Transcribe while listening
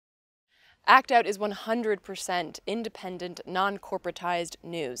Act Out is 100% independent, non-corporatized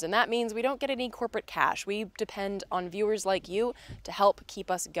news, and that means we don't get any corporate cash. We depend on viewers like you to help keep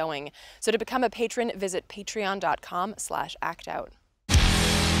us going. So to become a patron, visit patreon.com/actout.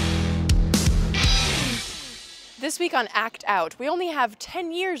 This week on Act Out, we only have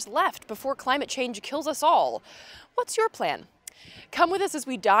 10 years left before climate change kills us all. What's your plan? Come with us as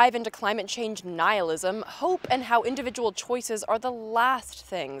we dive into climate change nihilism, hope, and how individual choices are the last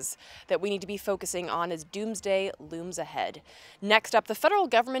things that we need to be focusing on as doomsday looms ahead. Next up, the federal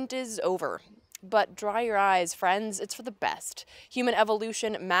government is over. But dry your eyes, friends, it's for the best. Human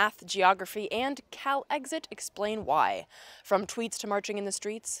evolution, math, geography, and CalExit explain why. From tweets to marching in the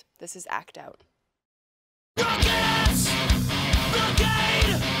streets, this is Act Out. Rockets!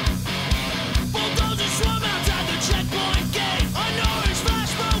 Blockade! Bulldozers swarm outside the checkpoint gate. An orange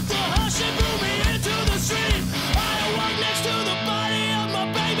flash broke the hush and blew me into the street. I awoke next to the body of my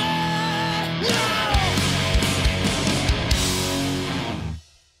baby. No!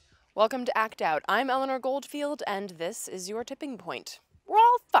 Welcome to Act Out. I'm Eleanor Goldfield, and this is your tipping point. We're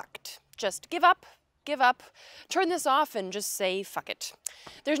all fucked. Just give up, turn this off, and just say fuck it.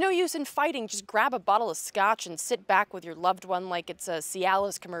 There's no use in fighting, just grab a bottle of scotch and sit back with your loved one like it's a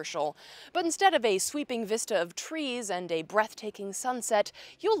Cialis commercial. But instead of a sweeping vista of trees and a breathtaking sunset,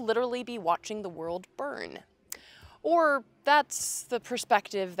 you'll literally be watching the world burn. Or that's the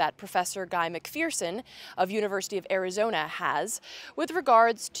perspective that Professor Guy McPherson of University of Arizona has with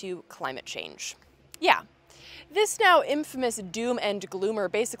regards to climate change. Yeah. This now infamous doom and gloomer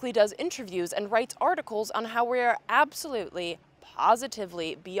basically does interviews and writes articles on how we are absolutely,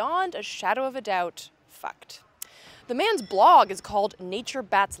 positively, beyond a shadow of a doubt, fucked. The man's blog is called Nature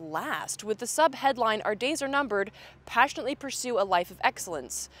Bats Last, with the sub-headline, "Our Days Are Numbered, Passionately Pursue a Life of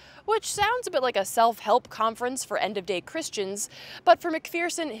Excellence," which sounds a bit like a self-help conference for end-of-day Christians, but for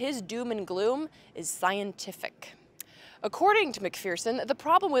McPherson, his doom and gloom is scientific. According to McPherson, the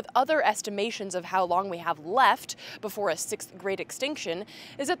problem with other estimations of how long we have left before a sixth great extinction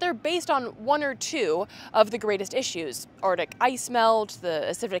is that they're based on one or two of the greatest issues: Arctic ice melt, the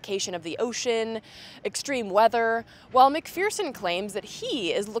acidification of the ocean, extreme weather, while McPherson claims that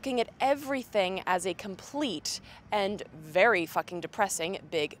he is looking at everything as a complete and very fucking depressing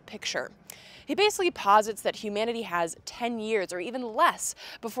big picture. He basically posits that humanity has 10 years or even less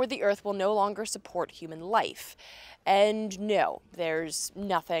before the Earth will no longer support human life. And no, there's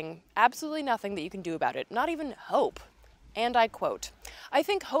nothing, absolutely nothing that you can do about it, not even hope. And I quote, "I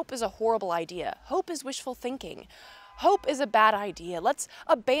think hope is a horrible idea. Hope is wishful thinking. Hope is a bad idea. Let's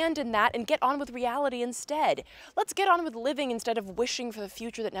abandon that and get on with reality instead. Let's get on with living instead of wishing for the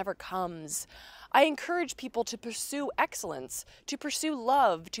future that never comes. I encourage people to pursue excellence, to pursue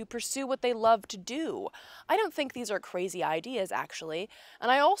love, to pursue what they love to do. I don't think these are crazy ideas, actually.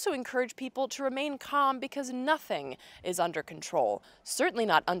 And I also encourage people to remain calm because nothing is under control. Certainly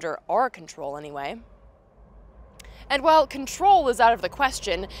not under our control, anyway." And while control is out of the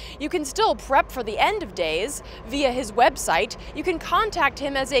question, you can still prep for the end of days. Via his website, you can contact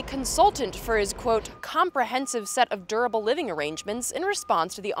him as a consultant for his, quote, "comprehensive set of durable living arrangements in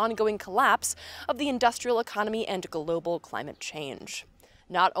response to the ongoing collapse of the industrial economy and global climate change."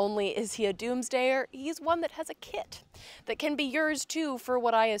 Not only is he a doomsdayer, he's one that has a kit that can be yours too for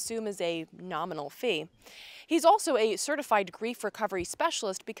what I assume is a nominal fee. He's also a certified grief recovery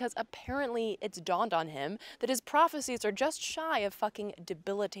specialist because apparently it's dawned on him that his prophecies are just shy of fucking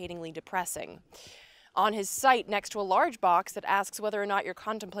debilitatingly depressing. On his site, next to a large box that asks whether or not you're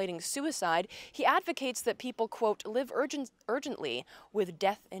contemplating suicide, he advocates that people, quote, "live urgently with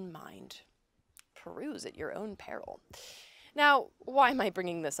death in mind." Peruse at your own peril. Now, why am I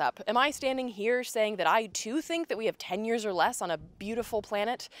bringing this up? Am I standing here saying that I too think that we have 10 years or less on a beautiful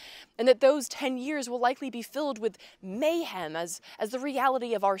planet, and that those 10 years will likely be filled with mayhem as the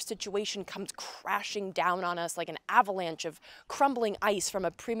reality of our situation comes crashing down on us like an avalanche of crumbling ice from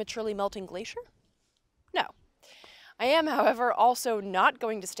a prematurely melting glacier? No. I am, however, also not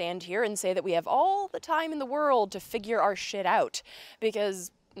going to stand here and say that we have all the time in the world to figure our shit out,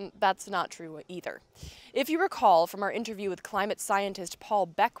 because that's not true either. If you recall from our interview with climate scientist Paul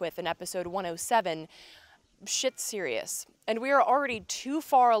Beckwith in episode 107, shit's serious, and we are already too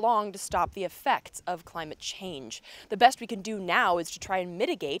far along to stop the effects of climate change. The best we can do now is to try and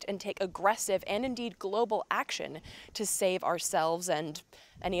mitigate and take aggressive and indeed global action to save ourselves and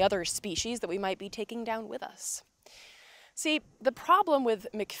any other species that we might be taking down with us. See, the problem with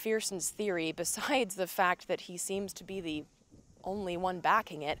McPherson's theory, besides the fact that he seems to be the only one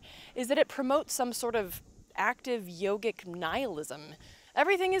backing it, is that it promotes some sort of active yogic nihilism,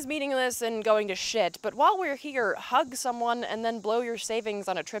 Everything is meaningless and going to shit, but while we're here, hug someone and then blow your savings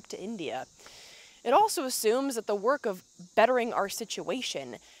on a trip to India. It also assumes that the work of bettering our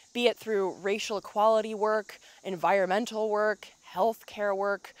situation, be it through racial equality work, environmental work, healthcare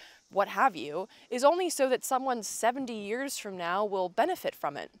work, what have you, is only so that someone 70 years from now will benefit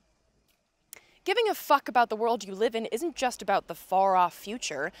from it. Giving a fuck about the world you live in isn't just about the far-off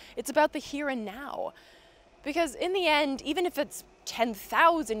future, it's about the here and now. Because in the end, even if it's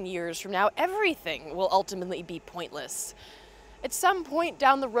 10,000 years from now, everything will ultimately be pointless. At some point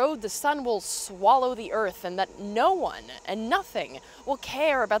down the road, the sun will swallow the earth, and that no one and nothing will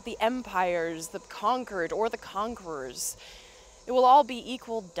care about the empires, the conquered, or the conquerors. It will all be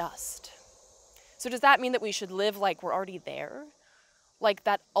equal dust. So does that mean that we should live like we're already there? Like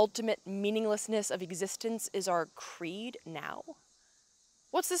that ultimate meaninglessness of existence is our creed now?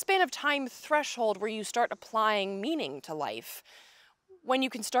 What's the span of time threshold where you start applying meaning to life? When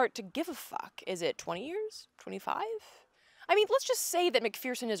you can start to give a fuck? Is it 20 years? 25? I mean, let's just say that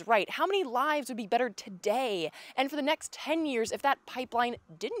McPherson is right. How many lives would be bettered today and for the next 10 years if that pipeline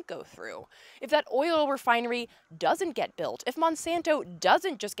didn't go through? If that oil refinery doesn't get built? If Monsanto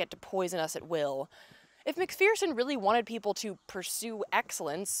doesn't just get to poison us at will? If McPherson really wanted people to pursue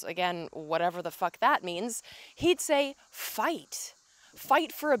excellence, again, whatever the fuck that means, he'd say, fight.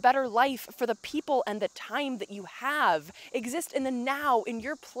 Fight for a better life for the people and the time that you have. Exist in the now, in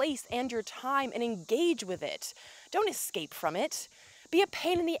your place and your time, and engage with it. Don't escape from it. Be a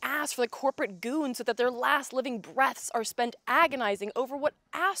pain in the ass for the corporate goons so that their last living breaths are spent agonizing over what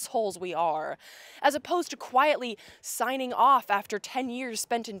assholes we are, as opposed to quietly signing off after 10 years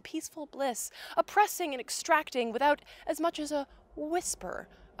spent in peaceful bliss, oppressing and extracting without as much as a whisper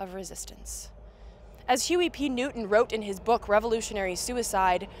of resistance. As Huey P. Newton wrote in his book Revolutionary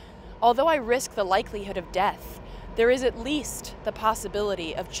Suicide, although I risk the likelihood of death, there is at least the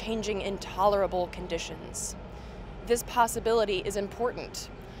possibility of changing intolerable conditions. This possibility is important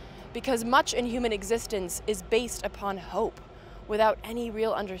because much in human existence is based upon hope without any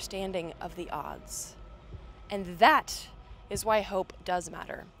real understanding of the odds. And that is why hope does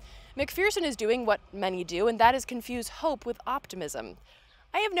matter. McPherson is doing what many do, and that is confuse hope with optimism.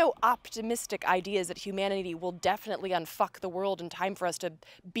 I have no optimistic ideas that humanity will definitely unfuck the world in time for us to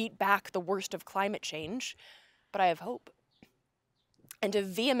beat back the worst of climate change, but I have hope. And a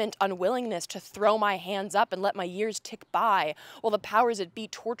vehement unwillingness to throw my hands up and let my years tick by while the powers that be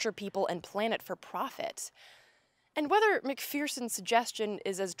torture people and planet for profit. And whether McPherson's suggestion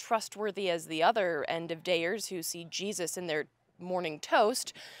is as trustworthy as the other end-of-dayers who see Jesus in their morning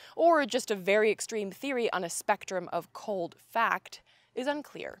toast, or just a very extreme theory on a spectrum of cold fact, is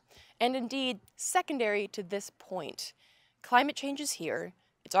unclear, and indeed secondary to this point. Climate change is here,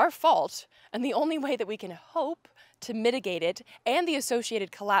 it's our fault, and the only way that we can hope to mitigate it and the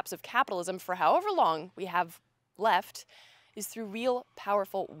associated collapse of capitalism for however long we have left is through real,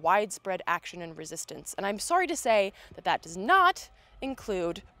 powerful, widespread action and resistance. And I'm sorry to say that that does not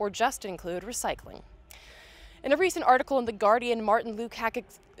include, or just include, recycling. In a recent article in The Guardian, Martin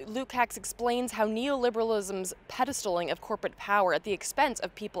Lukács explains how neoliberalism's pedestaling of corporate power at the expense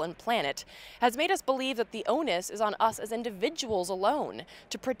of people and planet has made us believe that the onus is on us as individuals alone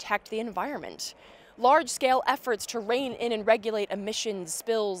to protect the environment. Large-scale efforts to rein in and regulate emissions,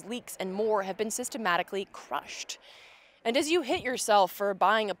 spills, leaks, and more have been systematically crushed. And as you hit yourself for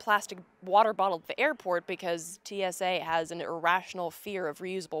buying a plastic water bottle at the airport because TSA has an irrational fear of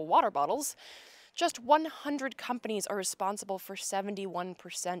reusable water bottles, just 100 companies are responsible for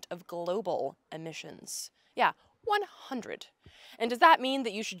 71% of global emissions. Yeah, 100. And does that mean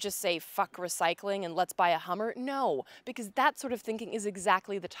that you should just say fuck recycling and let's buy a Hummer? No, because that sort of thinking is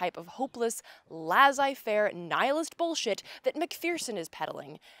exactly the type of hopeless, laissez-faire, nihilist bullshit that McPherson is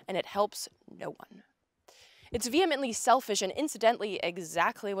peddling, and it helps no one. It's vehemently selfish and incidentally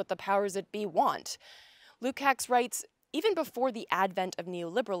exactly what the powers that be want. Lukács writes, even before the advent of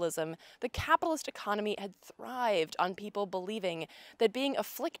neoliberalism, the capitalist economy had thrived on people believing that being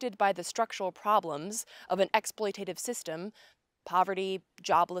afflicted by the structural problems of an exploitative system, poverty,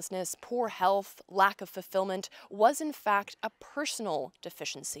 joblessness, poor health, lack of fulfillment, was in fact a personal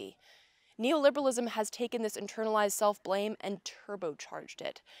deficiency. Neoliberalism has taken this internalized self-blame and turbocharged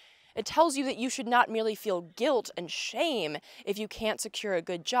it. It tells you that you should not merely feel guilt and shame if you can't secure a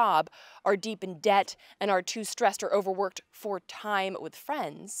good job, are deep in debt, and are too stressed or overworked for time with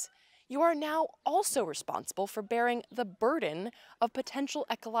friends. You are now also responsible for bearing the burden of potential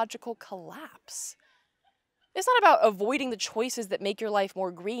ecological collapse. It's not about avoiding the choices that make your life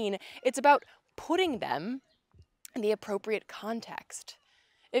more green. It's about putting them in the appropriate context.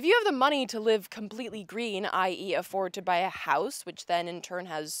 If you have the money to live completely green, i.e. afford to buy a house, which then in turn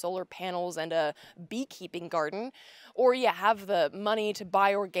has solar panels and a beekeeping garden, or you have the money to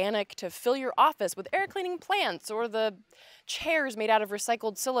buy organic to fill your office with air cleaning plants, or the chairs made out of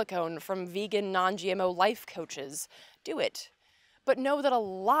recycled silicone from vegan, non-GMO life coaches, do it. But know that a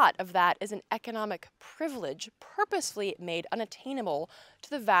lot of that is an economic privilege purposefully made unattainable to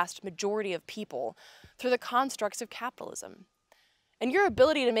the vast majority of people through the constructs of capitalism. And your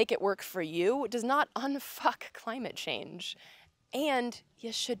ability to make it work for you does not unfuck climate change. And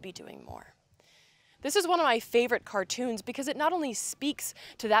you should be doing more. This is one of my favorite cartoons because it not only speaks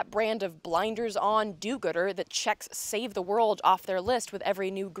to that brand of blinders-on do-gooder that checks Save the World off their list with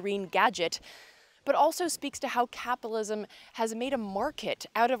every new green gadget, but also speaks to how capitalism has made a market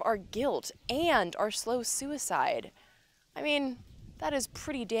out of our guilt and our slow suicide. I mean, that is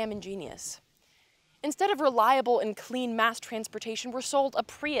pretty damn ingenious. Instead of reliable and clean mass transportation, we're sold a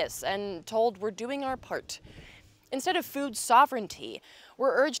Prius and told we're doing our part. Instead of food sovereignty,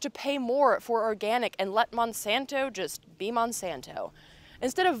 we're urged to pay more for organic and let Monsanto just be Monsanto.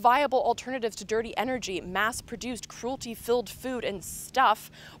 Instead of viable alternatives to dirty energy, mass-produced, cruelty-filled food and stuff,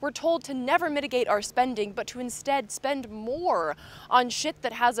 we're told to never mitigate our spending, but to instead spend more on shit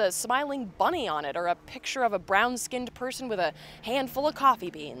that has a smiling bunny on it or a picture of a brown-skinned person with a handful of coffee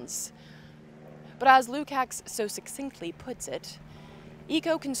beans. But as Lukács so succinctly puts it,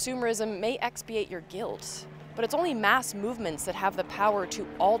 eco-consumerism may expiate your guilt, but it's only mass movements that have the power to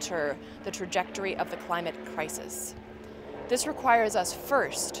alter the trajectory of the climate crisis. This requires us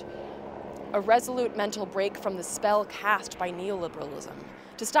first, a resolute mental break from the spell cast by neoliberalism,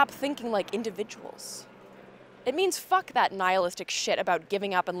 to stop thinking like individuals. It means fuck that nihilistic shit about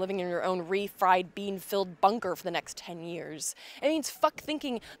giving up and living in your own refried bean-filled bunker for the next 10 years. It means fuck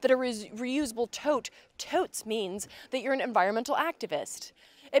thinking that a reusable totes means that you're an environmental activist.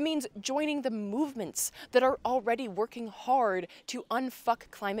 It means joining the movements that are already working hard to unfuck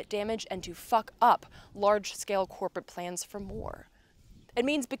climate damage and to fuck up large-scale corporate plans for more. It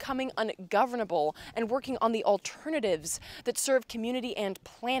means becoming ungovernable and working on the alternatives that serve community and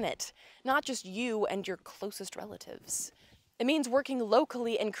planet, not just you and your closest relatives. It means working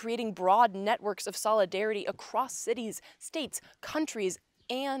locally and creating broad networks of solidarity across cities, states, countries,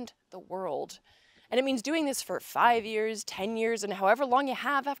 and the world. And it means doing this for 5 years, 10 years, and however long you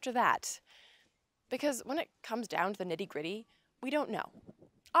have after that. Because when it comes down to the nitty-gritty, we don't know.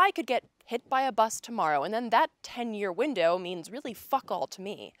 I could get hit by a bus tomorrow, and then that 10-year window means really fuck all to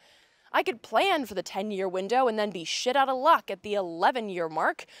me. I could plan for the 10-year window and then be shit out of luck at the 11-year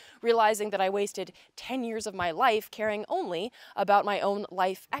mark, realizing that I wasted 10 years of my life caring only about my own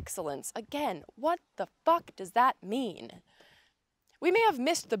life excellence. Again, what the fuck does that mean? We may have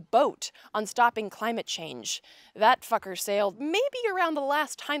missed the boat on stopping climate change. That fucker sailed maybe around the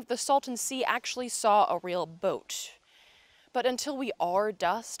last time that the Salton Sea actually saw a real boat. But until we are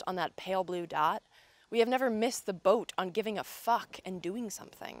dust on that pale blue dot, we have never missed the boat on giving a fuck and doing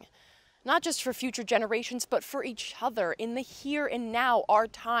something. Not just for future generations, but for each other, in the here and now, our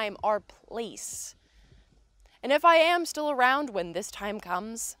time, our place. And if I am still around when this time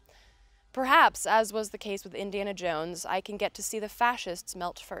comes, perhaps, as was the case with Indiana Jones, I can get to see the fascists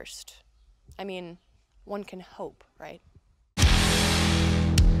melt first. I mean, one can hope, right?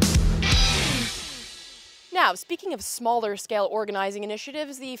 Now, speaking of smaller scale organizing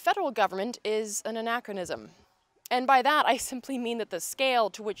initiatives, the federal government is an anachronism. And by that, I simply mean that the scale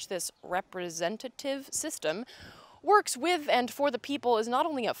to which this representative system works with and for the people is not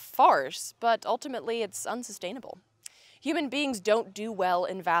only a farce, but ultimately it's unsustainable. Human beings don't do well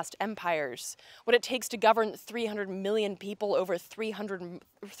in vast empires. What it takes to govern 300 million people over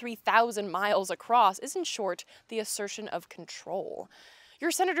 3,000 miles across is, in short, the assertion of control. Your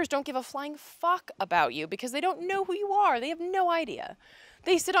senators don't give a flying fuck about you because they don't know who you are. They have no idea.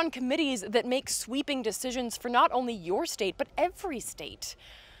 They sit on committees that make sweeping decisions for not only your state, but every state.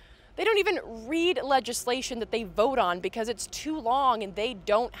 They don't even read legislation that they vote on because it's too long and they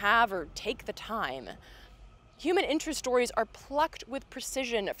don't have or take the time. Human interest stories are plucked with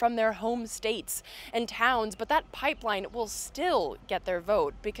precision from their home states and towns, but that pipeline will still get their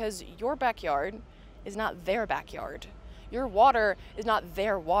vote because your backyard is not their backyard. Your water is not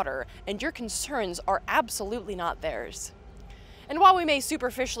their water, and your concerns are absolutely not theirs. And while we may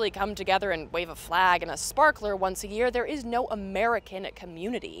superficially come together and wave a flag and a sparkler once a year, there is no American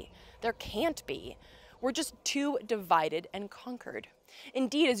community. There can't be. We're just too divided and conquered.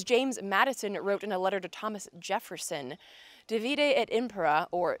 Indeed, as James Madison wrote in a letter to Thomas Jefferson, Divide et impera,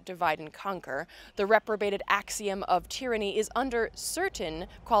 or divide and conquer, the reprobated axiom of tyranny, is under certain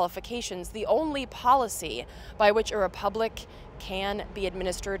qualifications the only policy by which a republic can be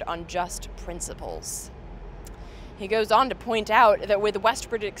administered on just principles. He goes on to point out that with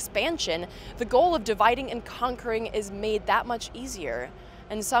westward expansion, the goal of dividing and conquering is made that much easier.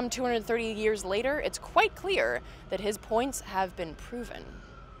 And some 230 years later, it's quite clear that his points have been proven.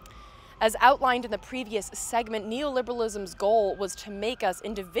 As outlined in the previous segment, neoliberalism's goal was to make us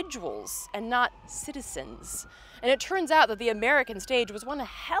individuals and not citizens. And it turns out that the American stage was one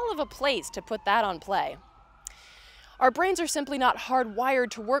hell of a place to put that on play. Our brains are simply not hardwired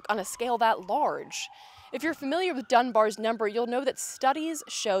to work on a scale that large. If you're familiar with Dunbar's number, you'll know that studies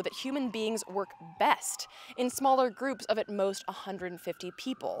show that human beings work best in smaller groups of at most 150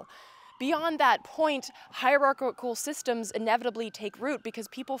 people. Beyond that point, hierarchical systems inevitably take root because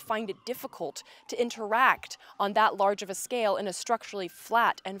people find it difficult to interact on that large of a scale in a structurally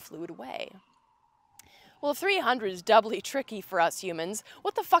flat and fluid way. Well, if 300 is doubly tricky for us humans,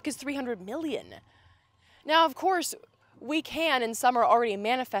 what the fuck is 300 million? Now, of course, we can, and some are already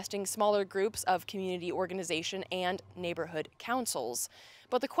manifesting, smaller groups of community organization and neighborhood councils.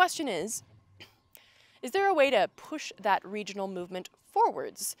 But the question is there a way to push that regional movement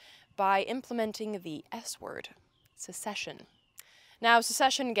forwards by implementing the S word, secession? Now,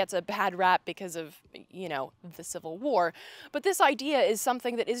 secession gets a bad rap because of, the Civil War, but this idea is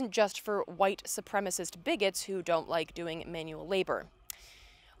something that isn't just for white supremacist bigots who don't like doing manual labor.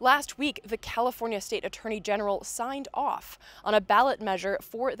 Last week, the California State Attorney General signed off on a ballot measure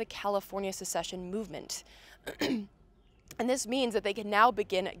for the California secession movement. And this means that they can now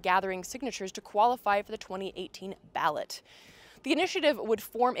begin gathering signatures to qualify for the 2018 ballot. The initiative would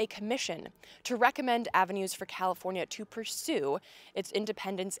form a commission to recommend avenues for California to pursue its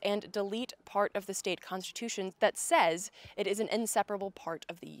independence and delete part of the state constitution that says it is an inseparable part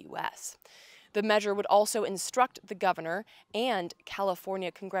of the U.S. The measure would also instruct the governor and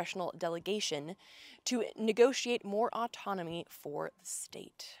California congressional delegation to negotiate more autonomy for the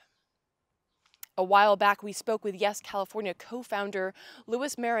state. A while back, we spoke with Yes California co-founder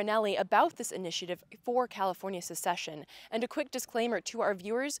Louis Marinelli about this initiative for California secession. And a quick disclaimer to our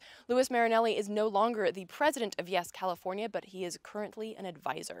viewers, Louis Marinelli is no longer the president of Yes California, but he is currently an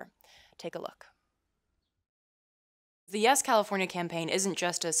advisor. Take a look. The Yes California campaign isn't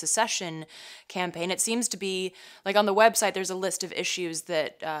just a secession campaign. It seems to be, like on the website, there's a list of issues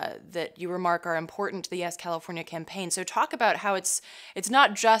that that you remark are important to the Yes California campaign. So talk about how it's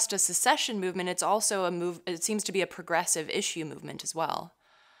not just a secession movement, it's also it seems to be a progressive issue movement as well.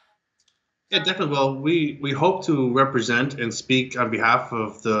 Yeah, definitely. Well, we hope to represent and speak on behalf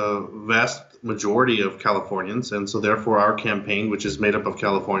of the vast majority of Californians, and so therefore our campaign, which is made up of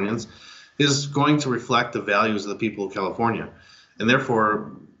Californians, is going to reflect the values of the people of California. And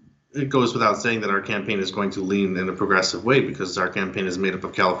therefore, it goes without saying that our campaign is going to lean in a progressive way because our campaign is made up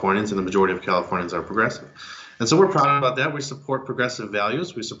of Californians and the majority of Californians are progressive. And so we're proud about that. We support progressive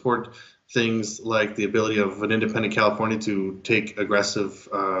values. We support things like the ability of an independent California to take aggressive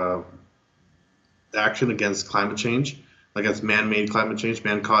action against climate change, against man-made climate change,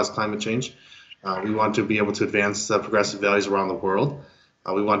 man-caused climate change. We want to be able to advance progressive values around the world.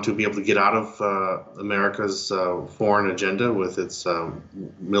 We want to be able to get out of America's foreign agenda with its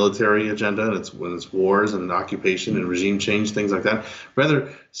military agenda and its wars and occupation and regime change, things like that.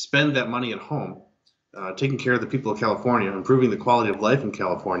 Rather, spend that money at home, taking care of the people of California, improving the quality of life in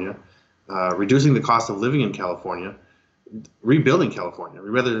California, reducing the cost of living in California, rebuilding California. We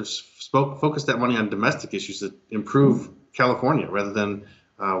rather focus that money on domestic issues that improve California rather than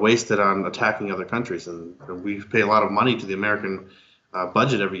waste it on attacking other countries. And we pay a lot of money to the American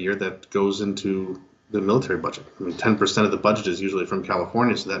budget every year that goes into the military budget. I mean, 10% of the budget is usually from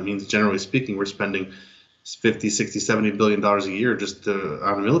California, so that means, generally speaking, we're spending 50, 60, 70 billion dollars a year just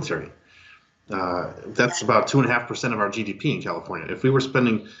on the military. That's about 2.5% of our GDP in California. If we were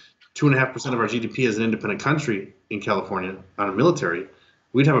spending 2.5% of our GDP as an independent country in California on a military,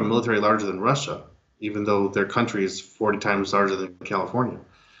 we'd have a military larger than Russia, even though their country is 40 times larger than California.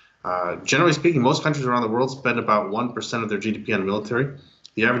 Generally speaking, most countries around the world spend about 1% of their GDP on military.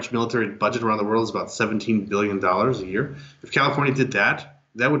 The average military budget around the world is about $17 billion a year. If California did that,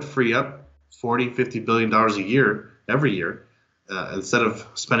 that would free up $40, $50 billion a year, every year. Instead of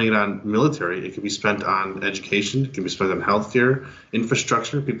spending it on military, it could be spent on education. It can be spent on healthcare,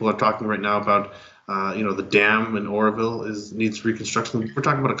 infrastructure. People are talking right now about, the dam in Oroville needs reconstruction. We're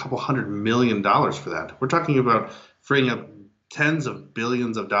talking about a couple $100 million for that. We're talking about freeing up tens of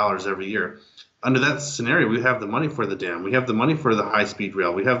billions of dollars every year Under that scenario, we have the money for the dam. We have the money for the high-speed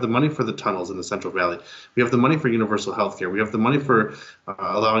rail. We have the money for the tunnels in the Central Valley. We have the money for universal health care. We have the money for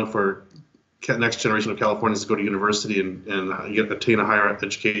allowing for next generation of Californians to go to university and attain a higher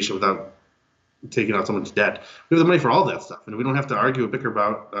education without taking out someone's debt. We have the money for all that stuff, and we don't have to argue or bicker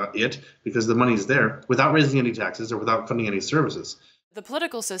about it because the money is there without raising any taxes or without funding any services. The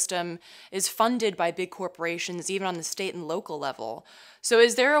political system is funded by big corporations, even on the state and local level. So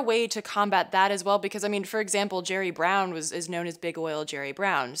is there a way to combat that as well? Because, I mean, for example, Jerry Brown is known as Big Oil Jerry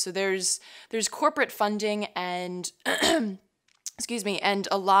Brown. So there's corporate funding and, excuse me, and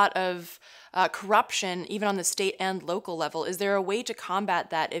a lot of corruption, even on the state and local level. Is there a way to combat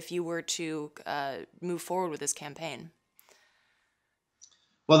that if you were to move forward with this campaign?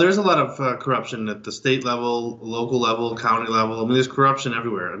 Well, there's a lot of corruption at the state level, local level, county level. I mean, there's corruption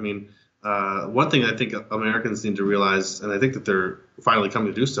everywhere. I mean, one thing I think Americans need to realize, and I think that they're finally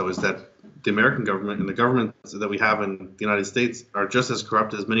coming to do so, is that the American government and the governments that we have in the United States are just as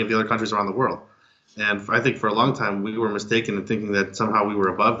corrupt as many of the other countries around the world. And I think for a long time we were mistaken in thinking that somehow we were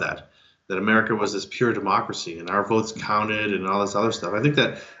above that America was this pure democracy and our votes counted and all this other stuff. I think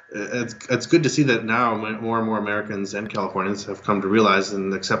that it's good to see that now more and more Americans and Californians have come to realize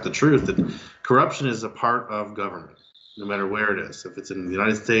and accept the truth that corruption is a part of government, no matter where it is. If it's in the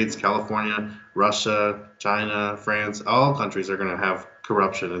United States, California, Russia, China, France, all countries are going to have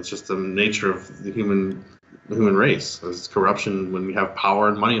corruption. It's just the nature of the human race. There's corruption when we have power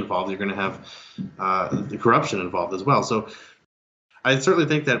and money involved. You're going to have the corruption involved as well. So I certainly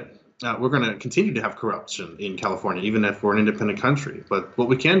think that we're going to continue to have corruption in California, even if we're an independent country. But what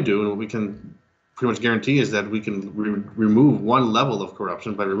we can do and what we can pretty much guarantee is that we can remove one level of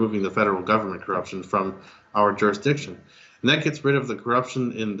corruption by removing the federal government corruption from our jurisdiction. And that gets rid of the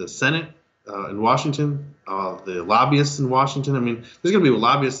corruption in the Senate in Washington, the lobbyists in Washington. I mean, there's going to be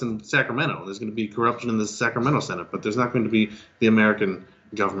lobbyists in Sacramento. There's going to be corruption in the Sacramento Senate, but there's not going to be the American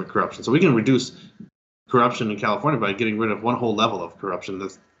government corruption. So we can reduce corruption in California by getting rid of one whole level of corruption.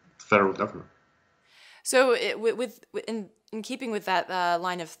 That's federal government. So, in keeping with that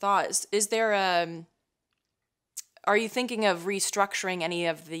line of thought, is there are you thinking of restructuring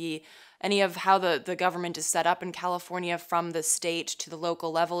any of how the government is set up in California from the state to the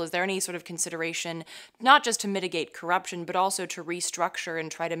local level? Is there any sort of consideration, not just to mitigate corruption, but also to restructure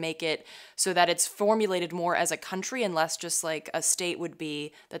and try to make it so that it's formulated more as a country and less just like a state would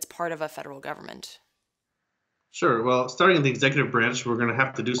be that's part of a federal government? Sure. Well, starting in the executive branch, we're going to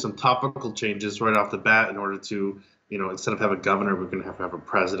have to do some topical changes right off the bat in order to, instead of have a governor, we're going to have a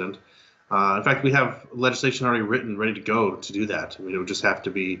president. In fact, we have legislation already written, ready to go to do that. I mean, it would just have to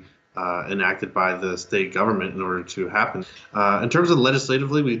be enacted by the state government in order to happen. In terms of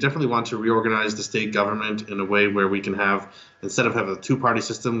legislatively, we definitely want to reorganize the state government in a way where we can have, instead of have a two-party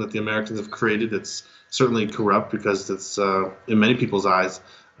system that the Americans have created, it's certainly corrupt because it's, in many people's eyes,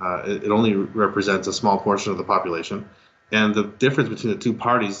 it only represents a small portion of the population. And the difference between the two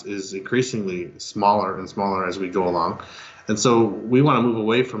parties is increasingly smaller and smaller as we go along. And so we want to move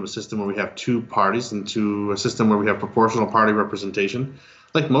away from a system where we have two parties into a system where we have proportional party representation.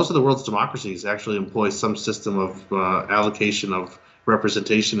 Like most of the world's democracies actually employ some system of allocation of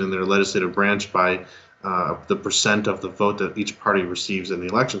representation in their legislative branch by the percent of the vote that each party receives in the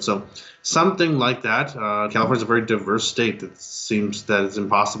election. So something like that. California is a very diverse state. It seems that it's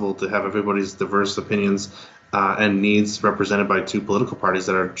impossible to have everybody's diverse opinions and needs represented by two political parties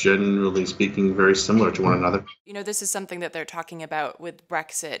that are generally speaking very similar to one another. This is something that they're talking about with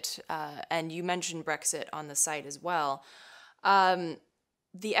Brexit, and you mentioned Brexit on the site as well.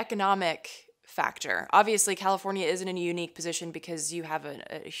 The economic factor. Obviously, California is in a unique position because you have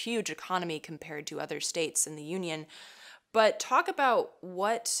a huge economy compared to other states in the union. But talk about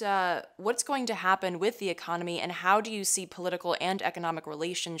what's going to happen with the economy, and how do you see political and economic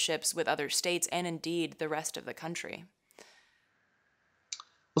relationships with other states and indeed the rest of the country?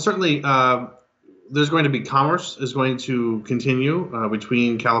 Well, certainly there's going to be commerce is going to continue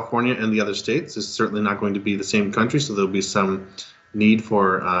between California and the other states. It's certainly not going to be the same country, so there'll be some need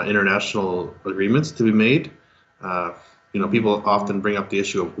for international agreements to be made. People often bring up the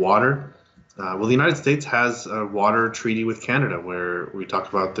issue of water. Well, the United States has a water treaty with Canada where we talk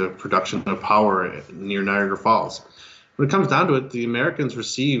about the production of power near Niagara Falls. When it comes down to it, the Americans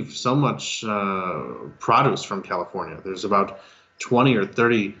receive so much produce from California. There's about 20 or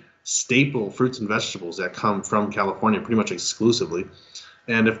 30 staple fruits and vegetables that come from California pretty much exclusively.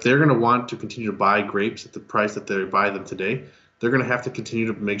 And if they're going to want to continue to buy grapes at the price that they buy them today, they're going to have to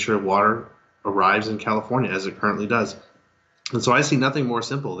continue to make sure water arrives in California as it currently does. And so I see nothing more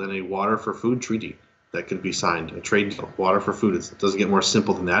simple than a water for food treaty that can be signed, a trade deal, water for food. It doesn't get more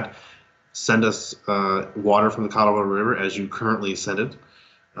simple than that. send us water from the Colorado River as you currently send it,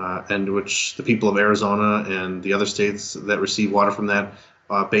 and which the people of Arizona and the other states that receive water from that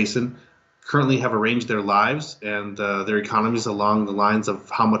basin currently have arranged their lives and their economies along the lines of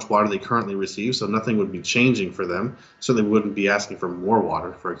how much water they currently receive. So nothing would be changing for them. So they wouldn't be asking for more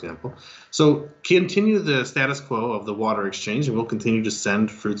water, for example. So continue the status quo of the water exchange, and we'll continue to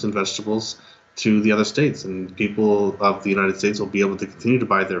send fruits and vegetables to the other states, and people of the United States will be able to continue to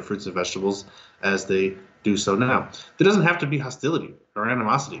buy their fruits and vegetables as they do so now. There doesn't have to be hostility or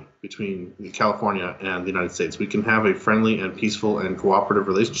animosity between California and the United States. We can have a friendly and peaceful and cooperative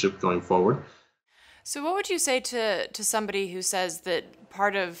relationship going forward. So what would you say to somebody who says that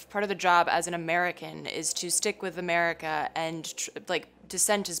part of the job as an American is to stick with America and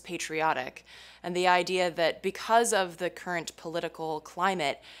dissent is patriotic, and the idea that because of the current political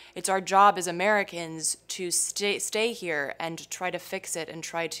climate, it's our job as Americans to stay here and try to fix it and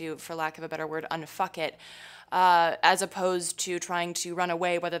try to, for lack of a better word, unfuck it, as opposed to trying to run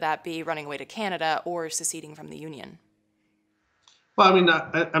away, whether that be running away to Canada or seceding from the Union? Well,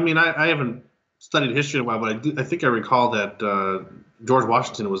 I haven't studied history in a while, but I think I recall that George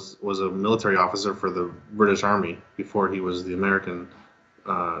Washington was a military officer for the British Army before he was the American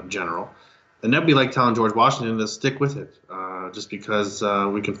general. And that'd be like telling George Washington to stick with it, just because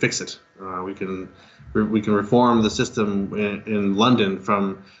we can fix it. We can reform the system in London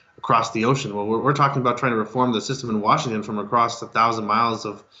from across the ocean. Well, we're talking about trying to reform the system in Washington from across 1,000 miles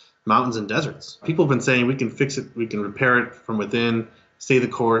of mountains and deserts. People have been saying we can fix it, we can repair it from within, stay the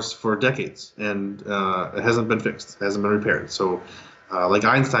course for decades, and it hasn't been fixed, it hasn't been repaired. So like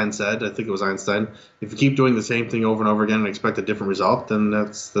Einstein said, I think it was Einstein, if you keep doing the same thing over and over again and expect a different result, then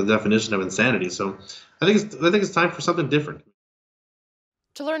that's the definition of insanity. So I think it's time for something different.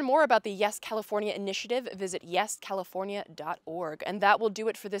 To learn more about the Yes California initiative, visit yescalifornia.org. And that will do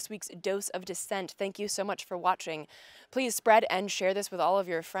it for this week's Dose of Dissent. Thank you so much for watching. Please spread and share this with all of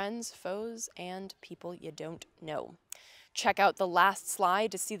your friends, foes, and people you don't know. Check out the last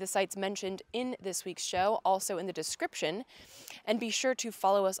slide to see the sites mentioned in this week's show, also in the description. And be sure to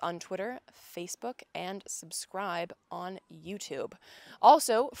follow us on Twitter, Facebook, and subscribe on YouTube.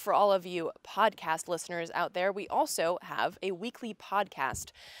 Also, for all of you podcast listeners out there, we also have a weekly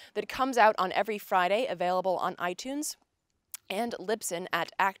podcast that comes out on every Friday, available on iTunes and Libsyn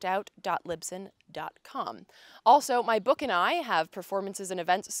at actout.libsyn.com. Also, my book and I have performances and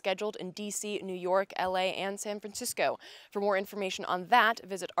events scheduled in DC, New York, LA, and San Francisco. For more information on that,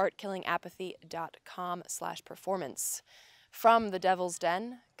 visit artkillingapathy.com/performance. From the Devil's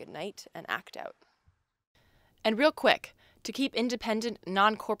Den, good night and act out. And real quick, to keep independent,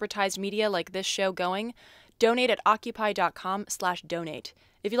 non-corporatized media like this show going, donate at Occupy.com/donate.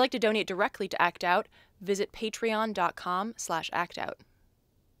 If you'd like to donate directly to Act Out, visit patreon.com/actout.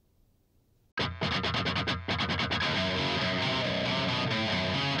 I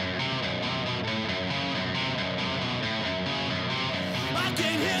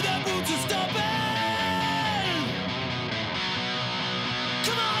can hear the boots are stomping.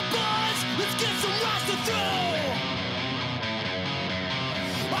 Come on, boys, let's get some rocks to throw.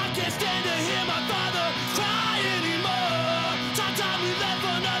 I can't stand to hear my father cry anymore. Time we left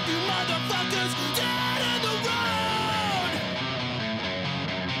for nothing, motherfuckers dead in the road.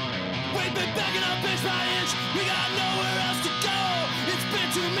 We've been backing up inch by inch, we got nowhere else to